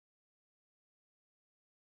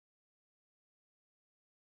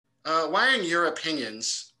Why, in your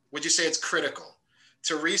opinions, would you say it's critical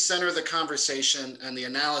to recenter the conversation and the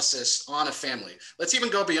analysis on a family? Let's even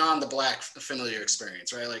go beyond the Black familiar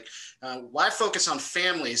experience, right? Like, why focus on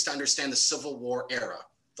families to understand the Civil War era,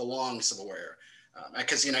 the long Civil War era?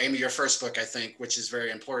 Because, Amy, your first book, I think, which is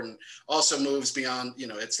very important, also moves beyond,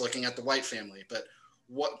 it's looking at the white family. But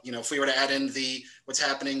what, if we were to add in what's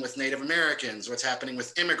happening with Native Americans, what's happening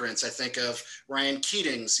with immigrants, I think of Ryan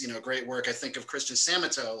Keating's, great work. I think of Christian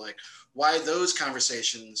Samato, like why those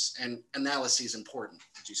conversations and analyses important,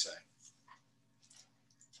 would you say?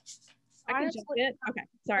 I can jump in. Okay,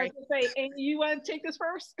 sorry. I was gonna say, Amy, you want to take this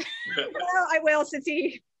first? Well, I will, since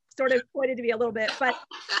he sort of pointed to me a little bit, but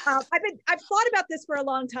I've thought about this for a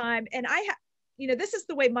long time, and this is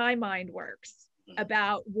the way my mind works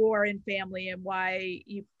about war and family and why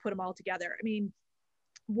you put them all together. I mean,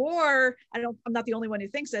 war, I'm not the only one who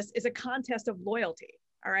thinks this, is a contest of loyalty,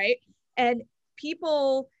 all right? And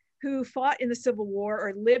people who fought in the Civil War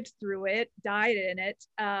or lived through it, died in it,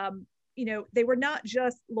 they were not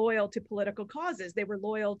just loyal to political causes, they were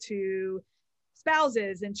loyal to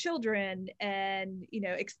spouses and children and,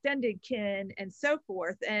 extended kin and so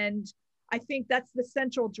forth. And I think that's the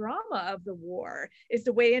central drama of the war, is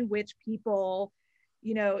the way in which people,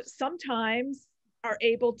 sometimes are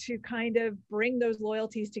able to kind of bring those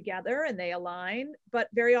loyalties together and they align, but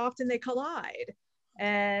very often they collide.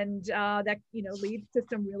 And that, leads to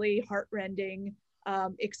some really heartrending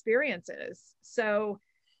experiences. So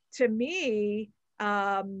to me,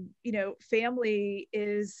 family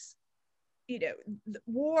is,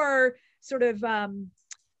 war sort of,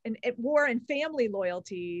 and war and family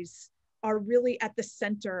loyalties are really at the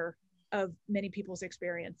center of many people's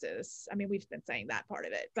experiences. I mean, we've been saying that part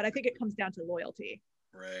of it, but I think it comes down to loyalty.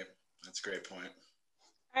 Right. That's a great point.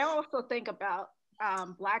 I also think about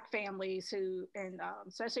Black families who, and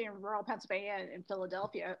especially in rural Pennsylvania and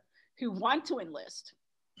Philadelphia, who want to enlist,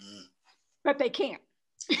 but they can't.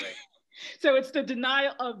 Right. So it's the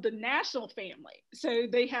denial of the national family. So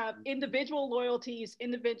they have individual loyalties,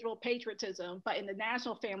 individual patriotism, but in the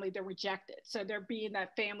national family, they're rejected. So there being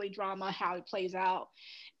that family drama, how it plays out.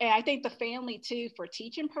 And I think the family too, for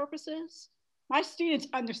teaching purposes, my students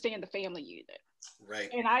understand the family unit. Right.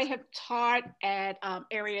 And I have taught at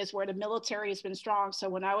areas where the military has been strong. So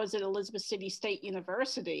when I was at Elizabeth City State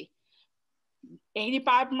University,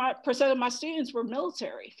 85% of my students were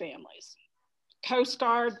military families. Coast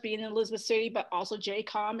Guard being in Elizabeth City, but also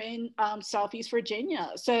JCOM in Southeast Virginia.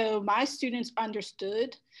 So my students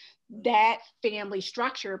understood that family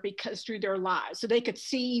structure because through their lives, so they could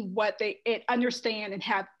see what they understand and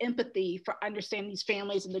have empathy for understanding these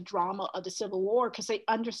families and the drama of the Civil War, because they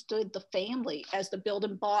understood the family as the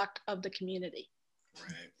building block of the community.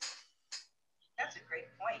 Right. That's a great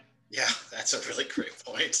point. Yeah, that's a really great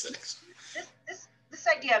point. This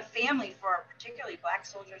idea of family for particularly Black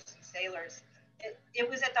soldiers and sailors, it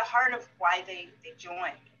was at the heart of why they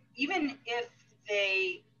joined. Even if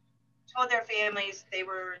they told their families they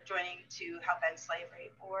were joining to help end slavery,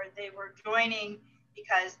 or they were joining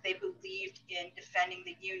because they believed in defending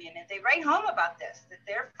the Union. And they write home about this, that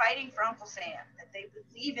they're fighting for Uncle Sam, that they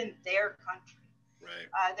believe in their country. Right.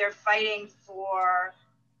 They're fighting for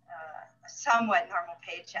a somewhat normal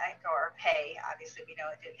paycheck or pay. Obviously, we know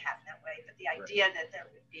it didn't happen that way, but the idea that there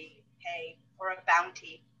would be pay or a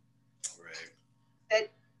bounty. Right. That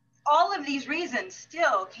all of these reasons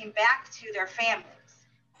still came back to their families,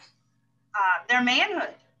 their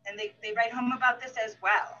manhood, and they write home about this as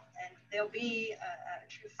well. And they'll be a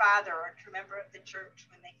true father or a true member of the church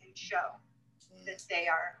when they can show that they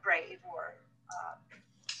are brave or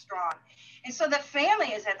strong. And so the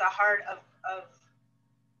family is at the heart of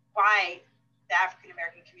why the African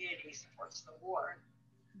American community supports the war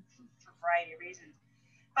for a variety of reasons.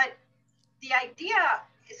 But the idea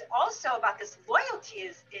is also about this loyalty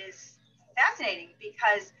is fascinating,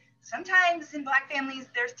 because sometimes in Black families,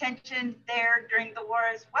 there's tension there during the war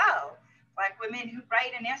as well. Black women who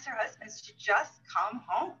write and ask their husbands to just come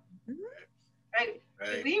home. Right?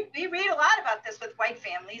 We read a lot about this with white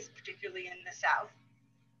families, particularly in the South.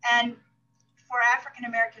 And for African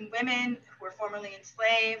American women who were formerly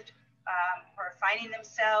enslaved, who are finding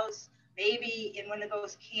themselves maybe in one of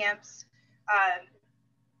those camps,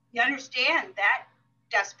 you understand that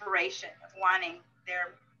desperation of wanting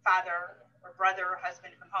their father or brother or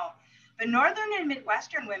husband to come home. But Northern and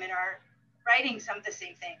Midwestern women are writing some of the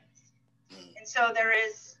same things. And so there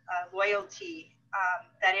is loyalty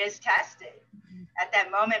that is tested at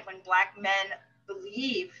that moment when Black men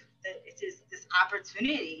believe that it is this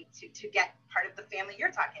opportunity to get part of the family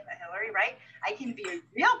you're talking about, Hilary, right? I can be a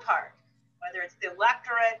real part, whether it's the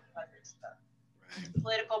electorate, whether it's the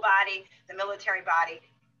political body, the military body.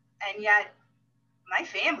 And yet my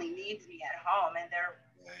family needs me at home, and they're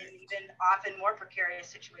in an even often more precarious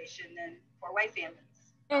situation than poor white families.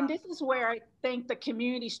 And this is where I think the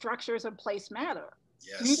community structures in place matter.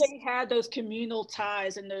 Yes. Do they have those communal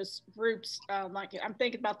ties and those groups? Like I'm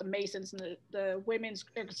thinking about the Masons and the women's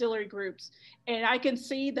auxiliary groups, and I can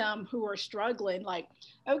see them who are struggling. Like,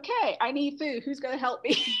 okay, I need food. Who's going to help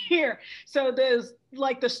me here? So there's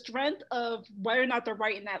like the strength of whether or not they're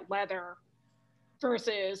writing that letter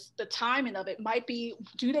versus the timing of it might be,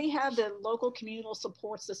 do they have the local communal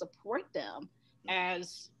supports to support them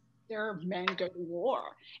as their men go to war?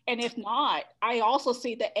 And if not, I also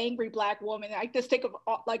see the angry Black woman. I just think of,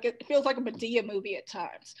 like, it feels like a Medea movie at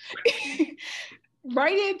times.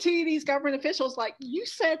 Right into these government officials, like, you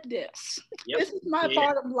said this. Yep. This is my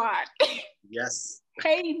bottom line. Yes.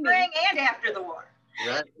 Pay me. During and after the war.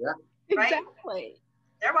 Right, yeah. Exactly. Right?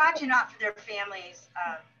 They're watching out for their families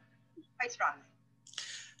quite strongly.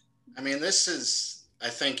 I mean, this is, I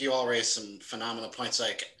think you all raised some phenomenal points.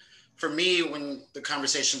 Like, for me, when the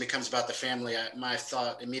conversation becomes about the family, my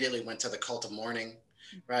thought immediately went to the cult of mourning,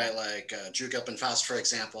 right? Like Drew Gilpin Faust, for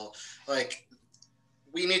example. Like,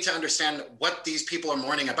 we need to understand what these people are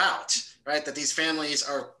mourning about, right? That these families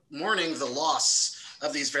are mourning the loss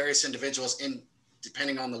of these various individuals in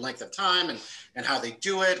depending on the length of time and how they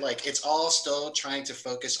do it. Like, it's all still trying to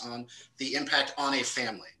focus on the impact on a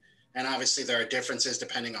family. And obviously there are differences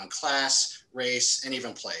depending on class, race, and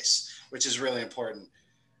even place, which is really important.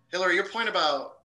 Hilary, your point about